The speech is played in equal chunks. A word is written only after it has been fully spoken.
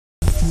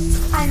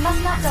I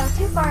must not go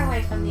too far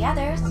away from the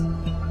others.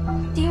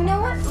 Do you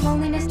know what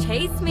loneliness—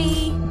 Chase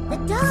me! The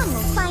dawn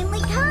will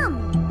finally come!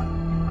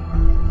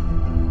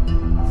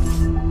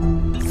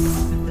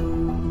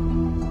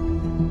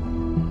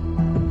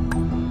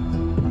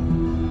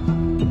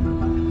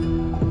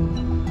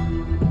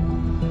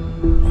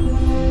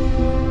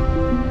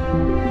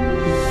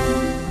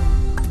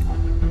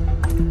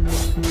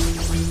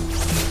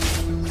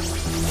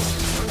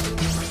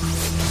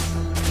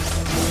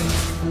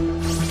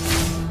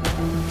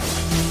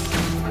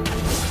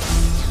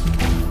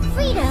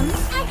 Freedom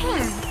at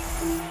hand!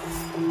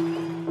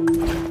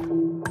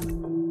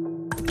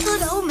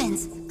 Good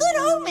omens! Good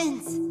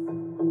omens!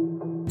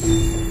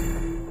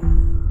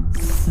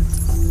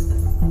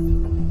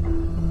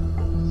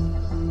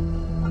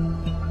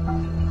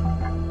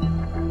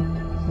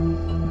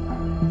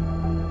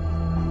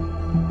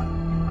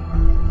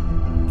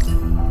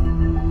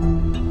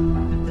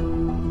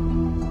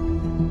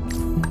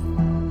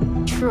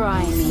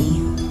 Try me.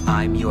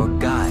 I'm your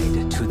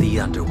guide to the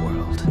underworld.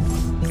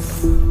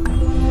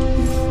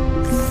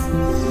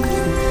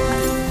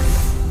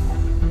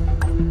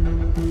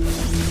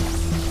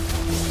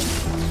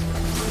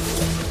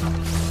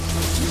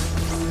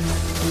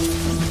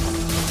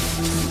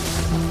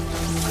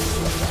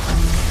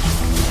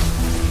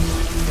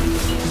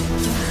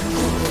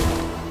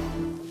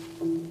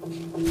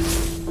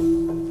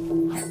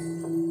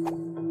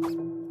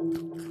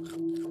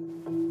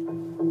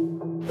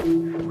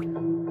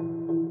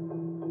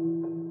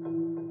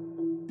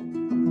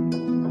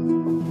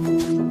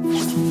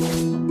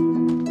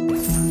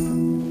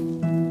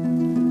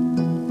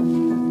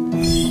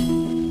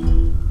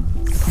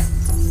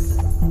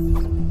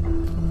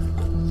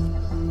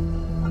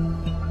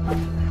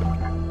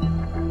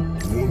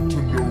 Want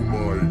to know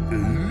my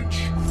age?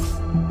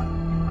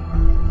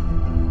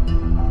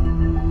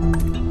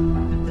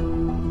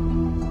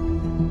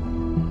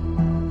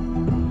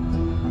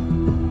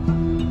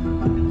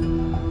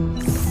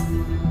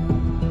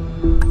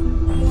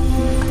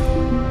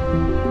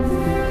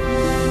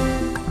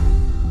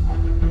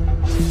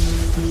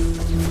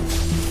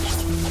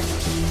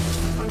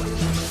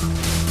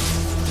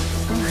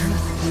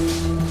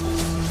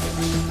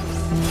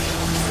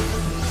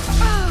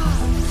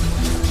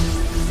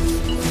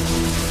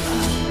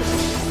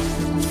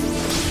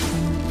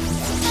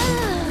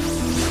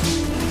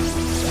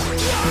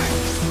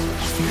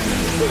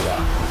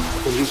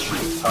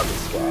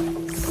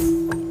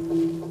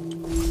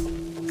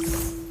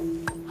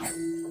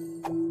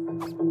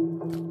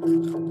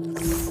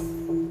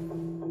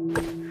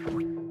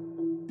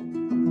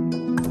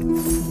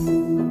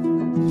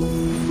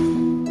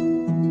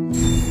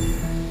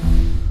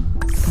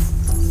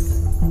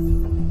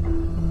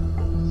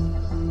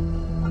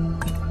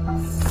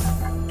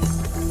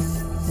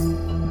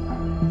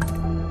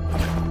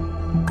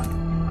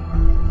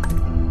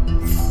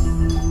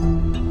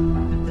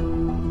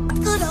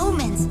 Good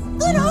omens!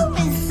 Good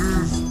omens!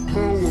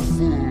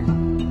 Powerful!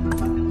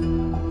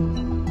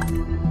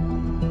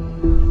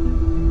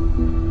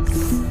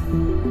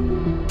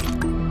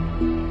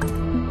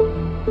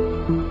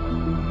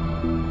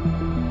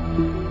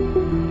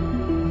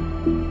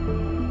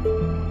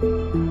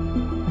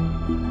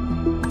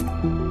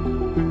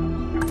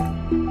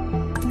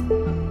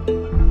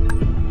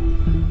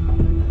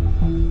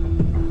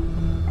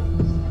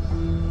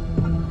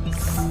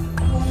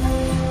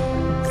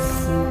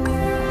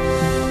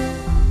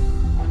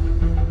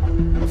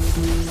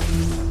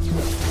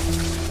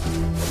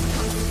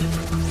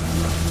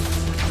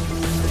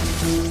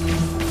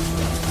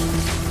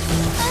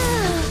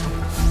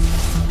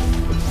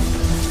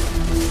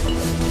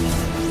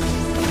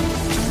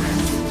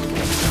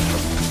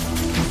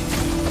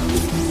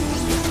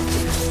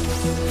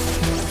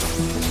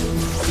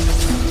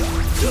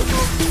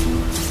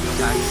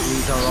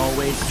 Dynasties are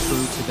always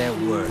true to their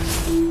word.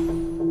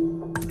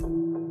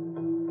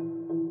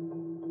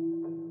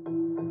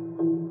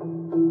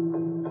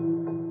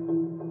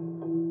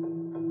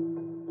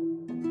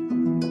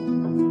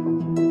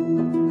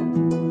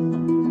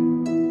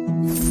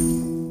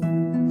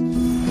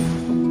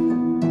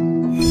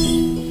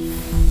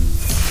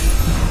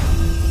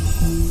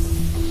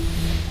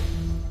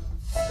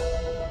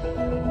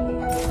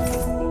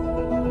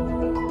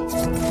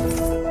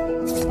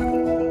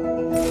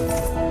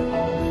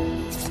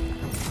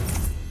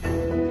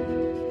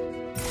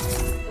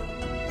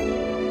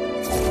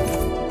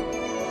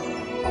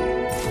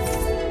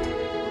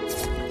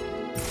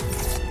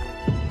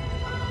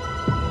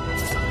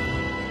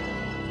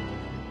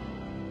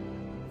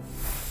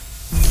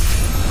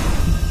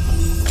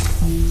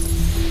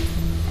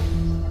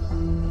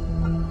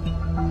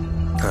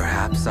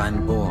 Perhaps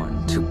I'm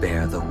born to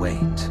bear the weight.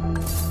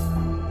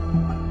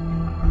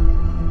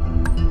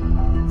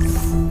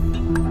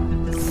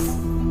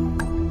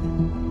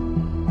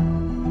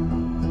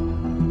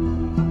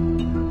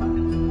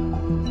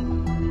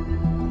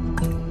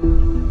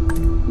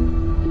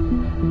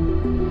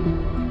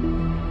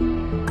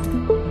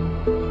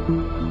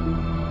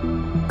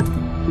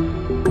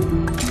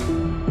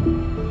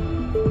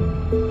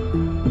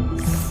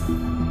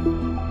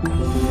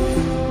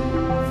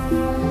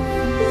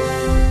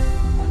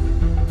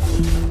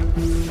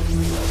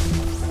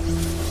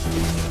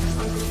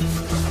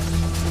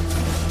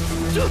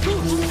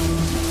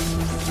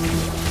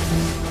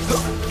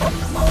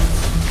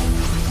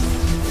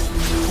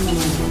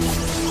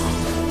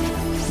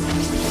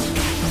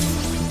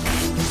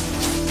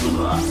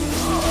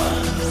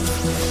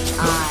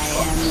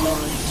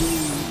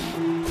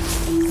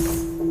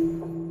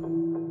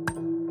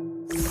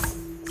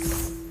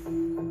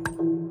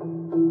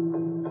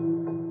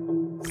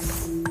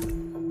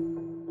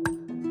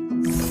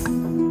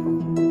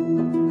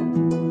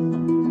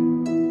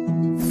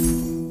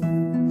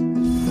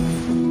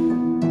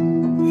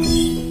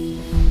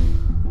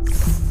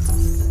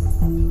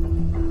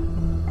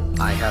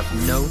 I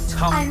have no I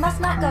time. must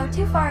not go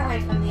too far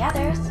away from the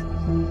others.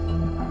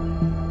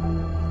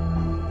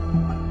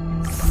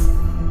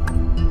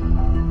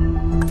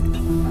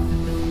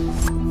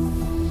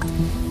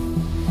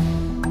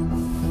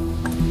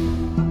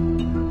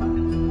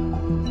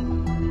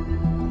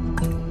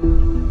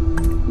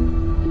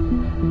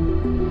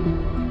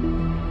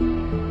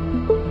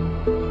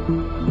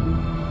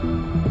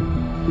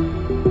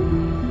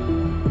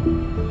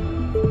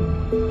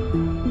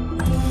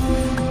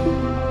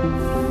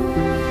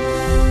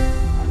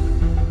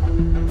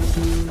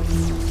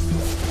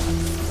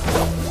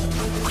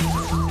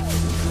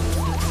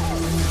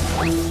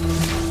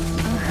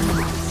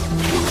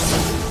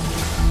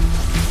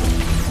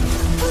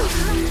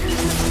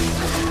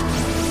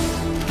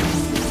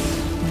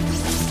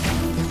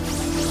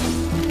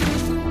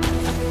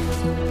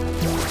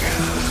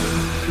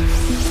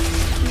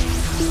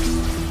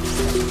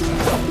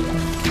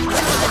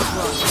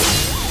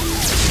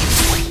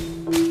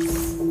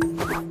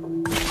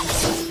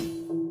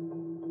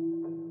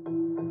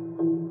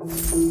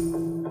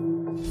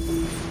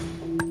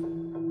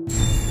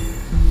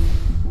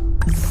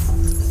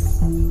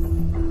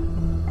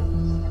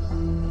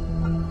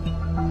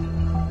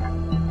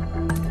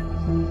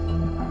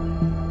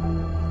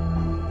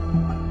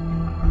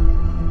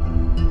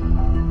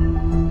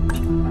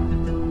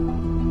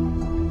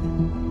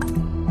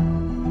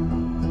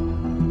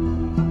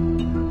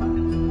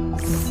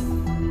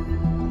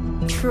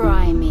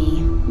 Try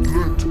me.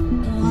 Let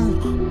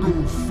Brooke go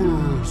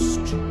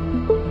first.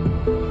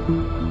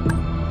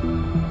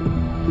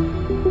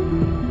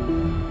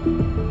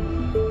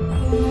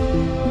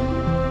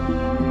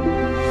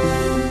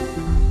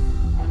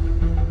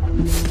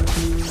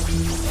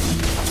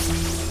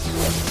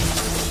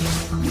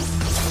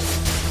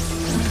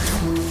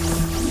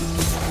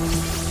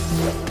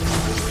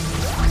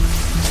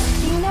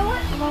 Do you know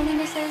what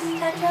loneliness is,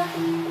 Tetra?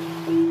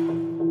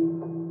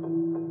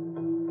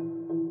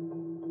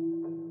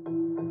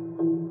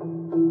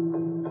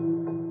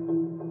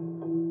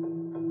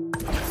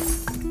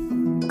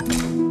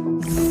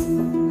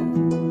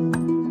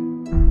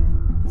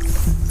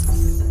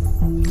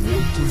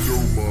 Want to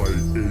know my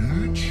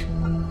age?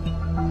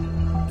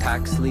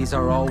 Paxleys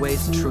are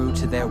always true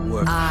to their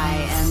word.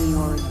 I am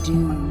your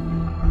doom.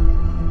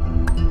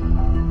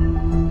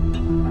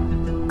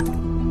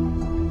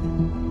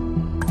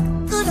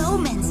 Good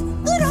omens.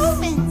 Good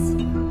omens.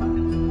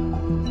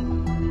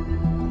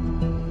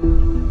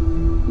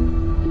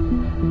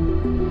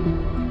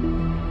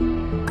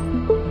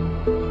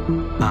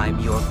 I'm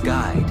your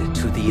guide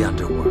to the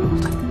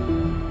underworld.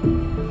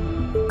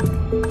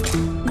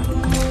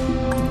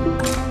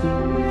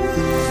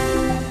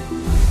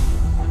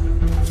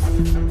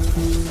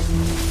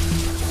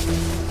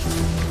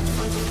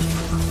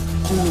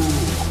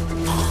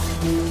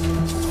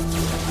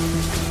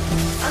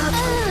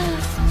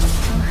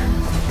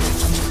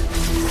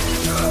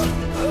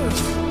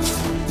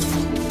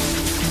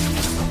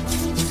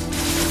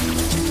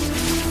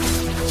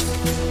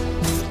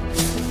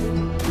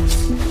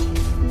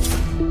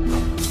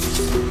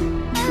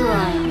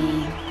 Try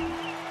me.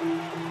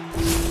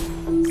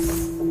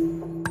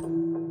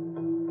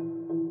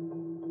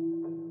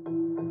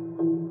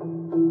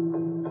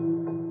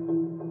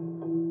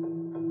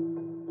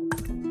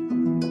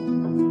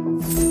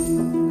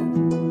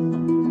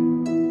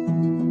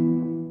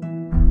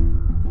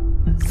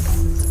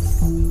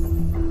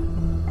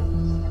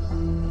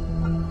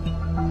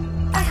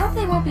 I hope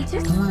they won't be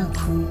too...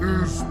 Brooke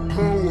is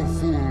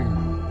powerful.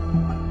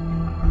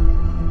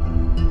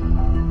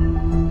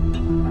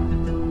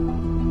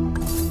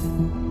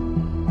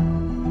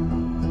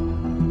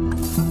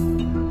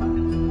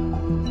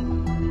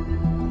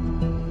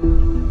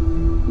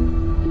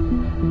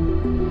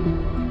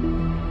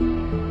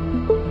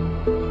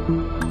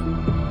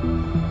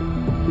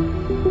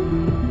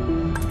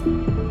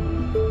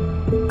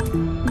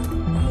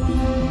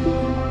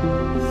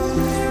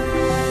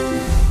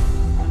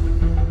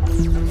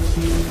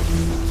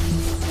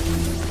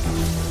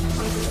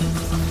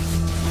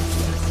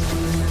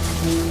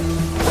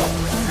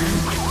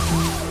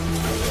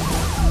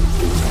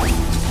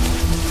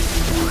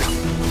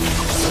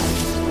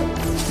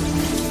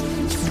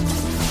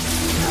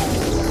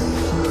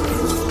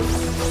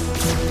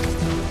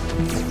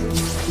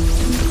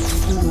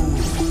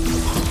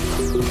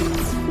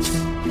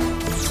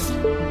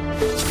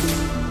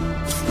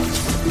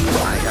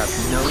 I have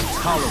no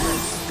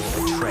tolerance for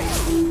betrayal.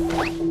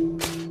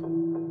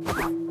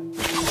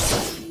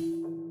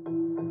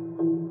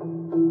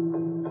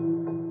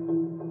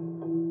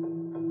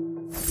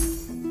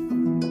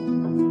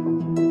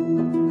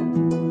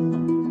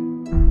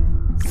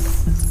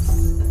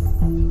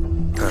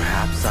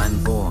 Perhaps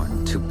I'm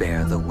born to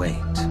bear the weight.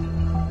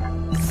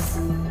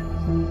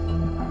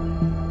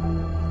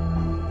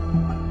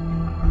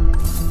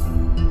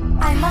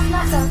 I must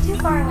not go too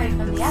far away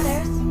from the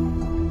others.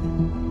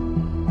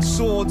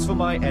 Swords for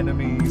my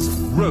enemies,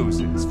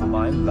 roses for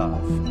my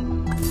love.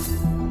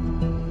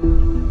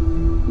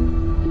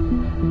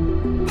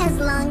 As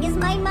long as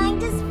my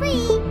mind is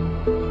free.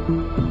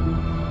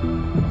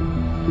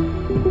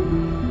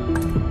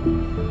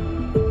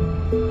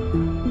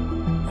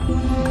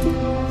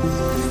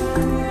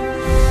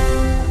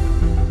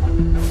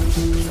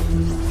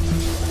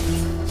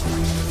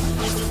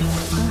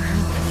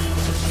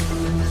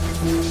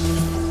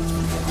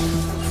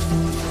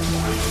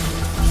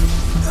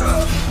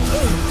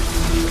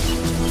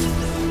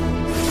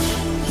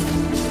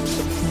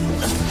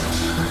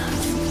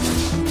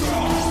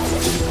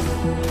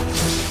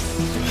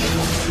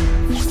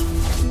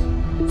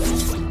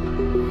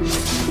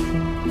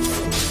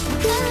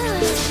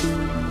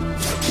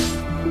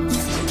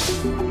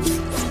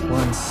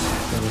 Once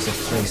there was a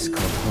place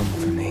called home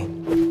for me.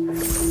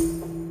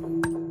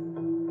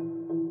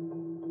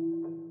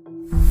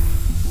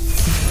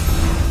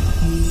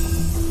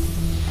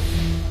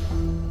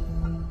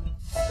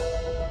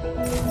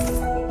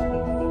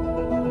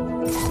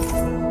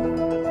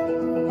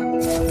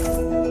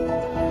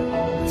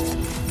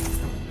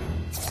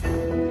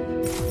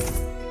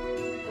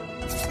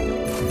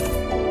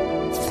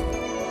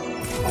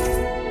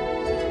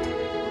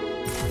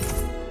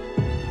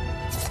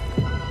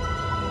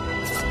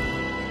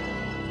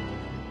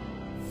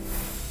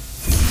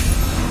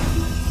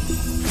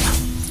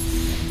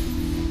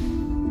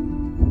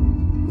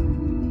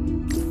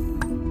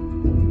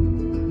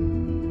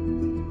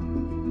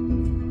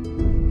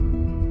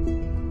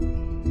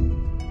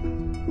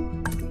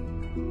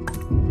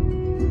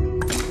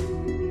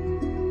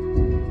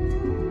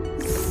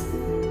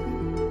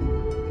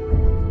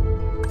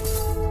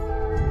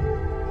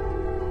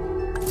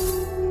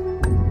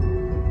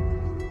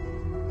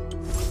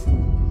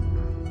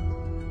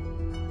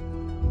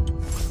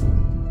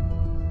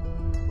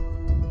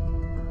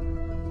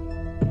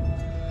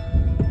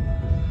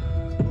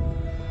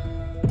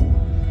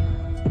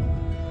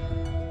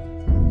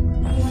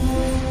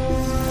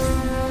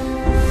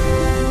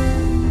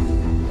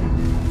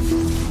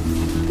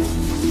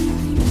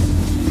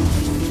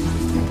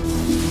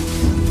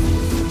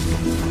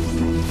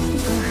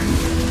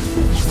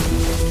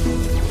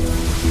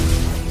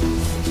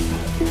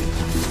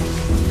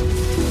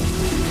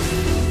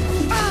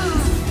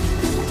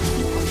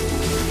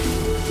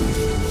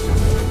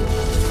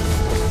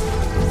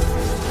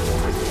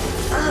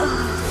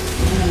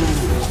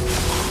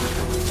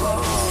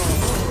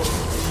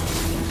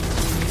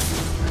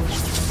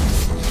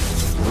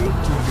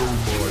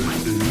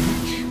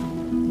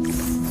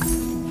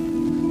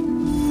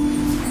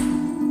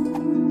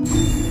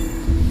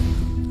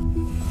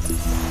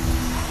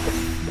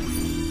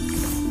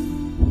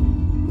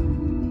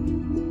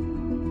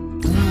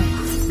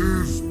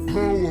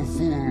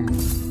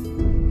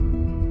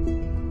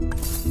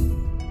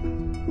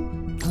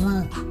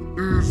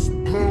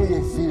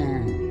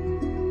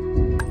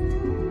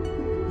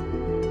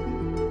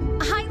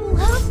 I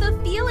love the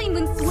feeling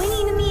when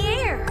swinging in the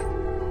air.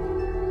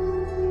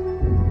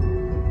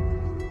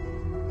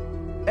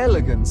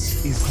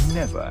 Elegance is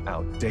never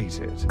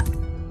outdated.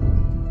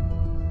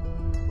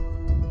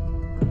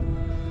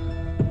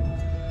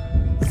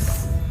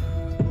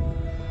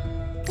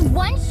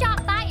 One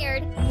shot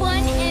fired,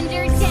 one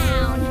ender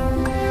down.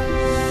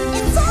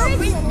 It's all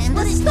written in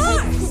the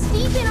stars. To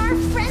deepen our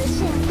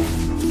friendship.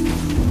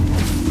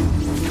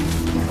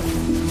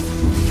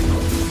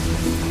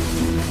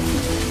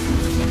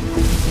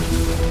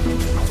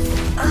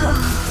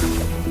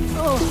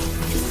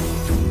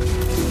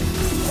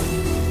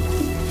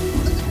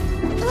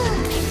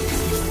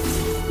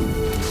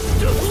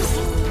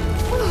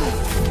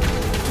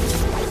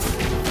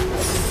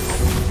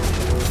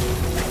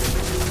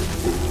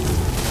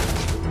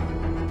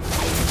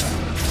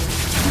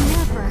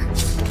 Never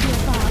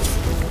give up.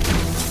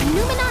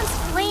 Numenon's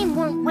flame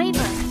won't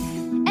waver,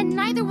 and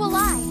neither will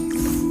I.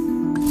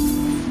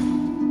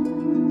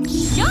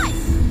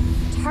 Shush!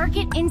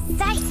 Target in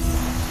sight.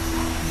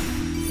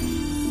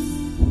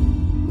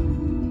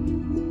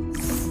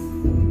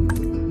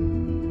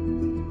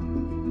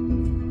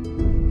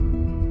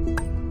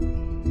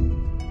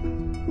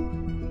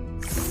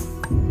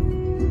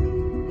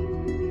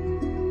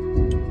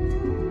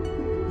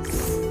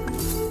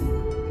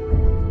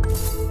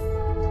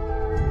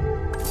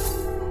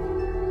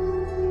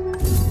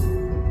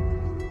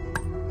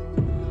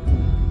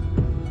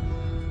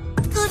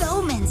 Good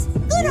omens.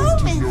 Good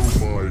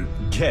omens. My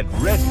Get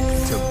ready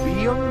to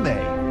be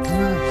amazed.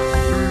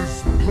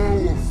 is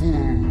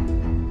powerful.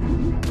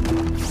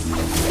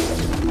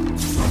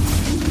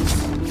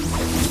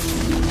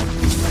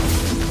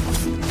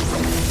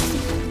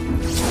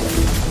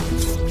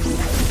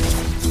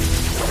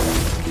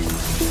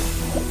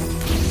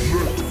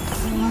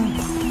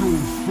 Go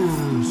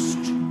first.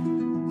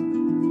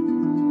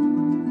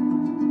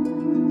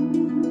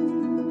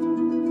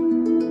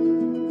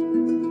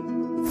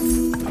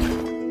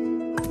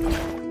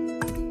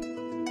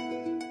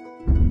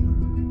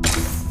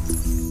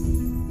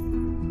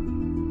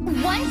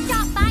 One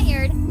shot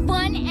fired,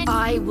 one and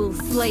I will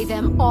slay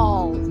them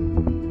all.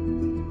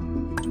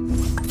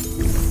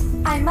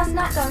 I must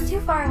not go too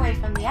far away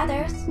from the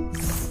others.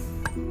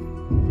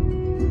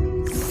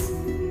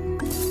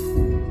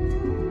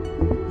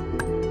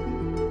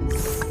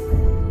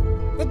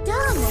 The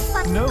dawn will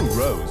what? No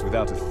rose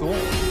without a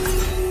thorn.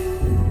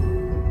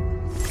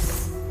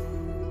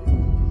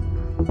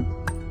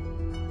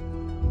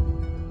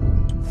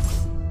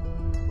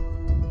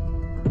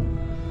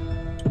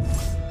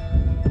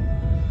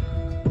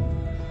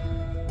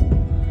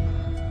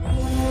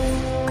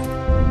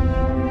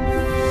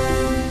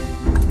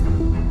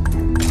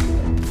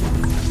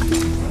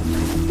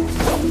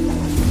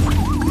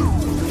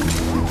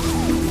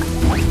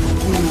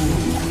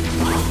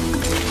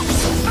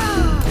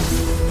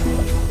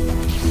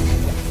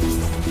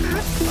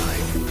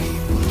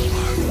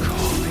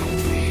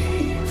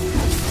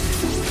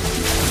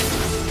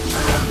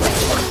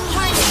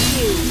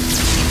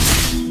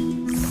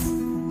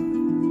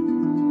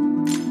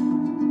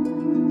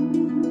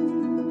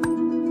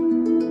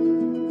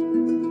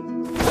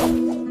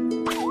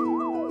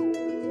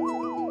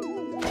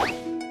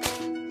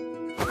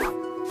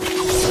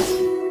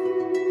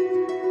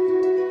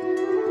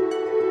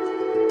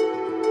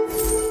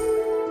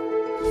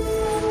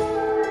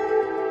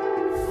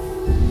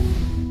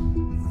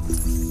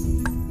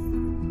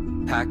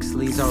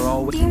 Paxleys are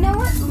always... Do you know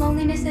what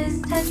loneliness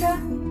is, Tetra?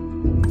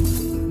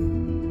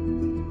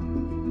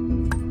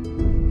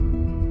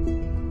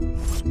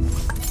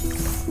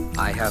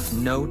 I have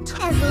no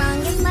time. As long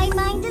as my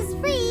mind is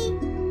free.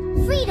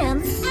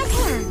 Freedom at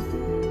hand.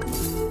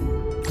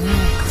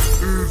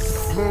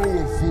 It's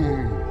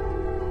powerful.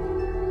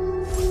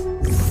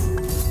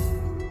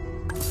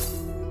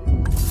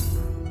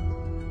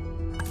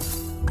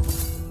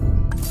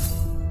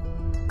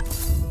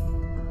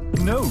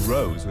 No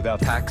rose without...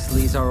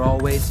 Paxleys are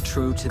always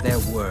true to their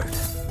word.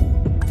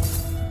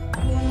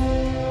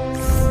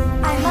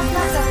 I must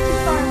not go too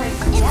far away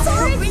from the It's others.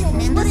 all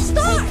written in the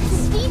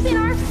stars. Deep in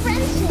our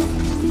friendship.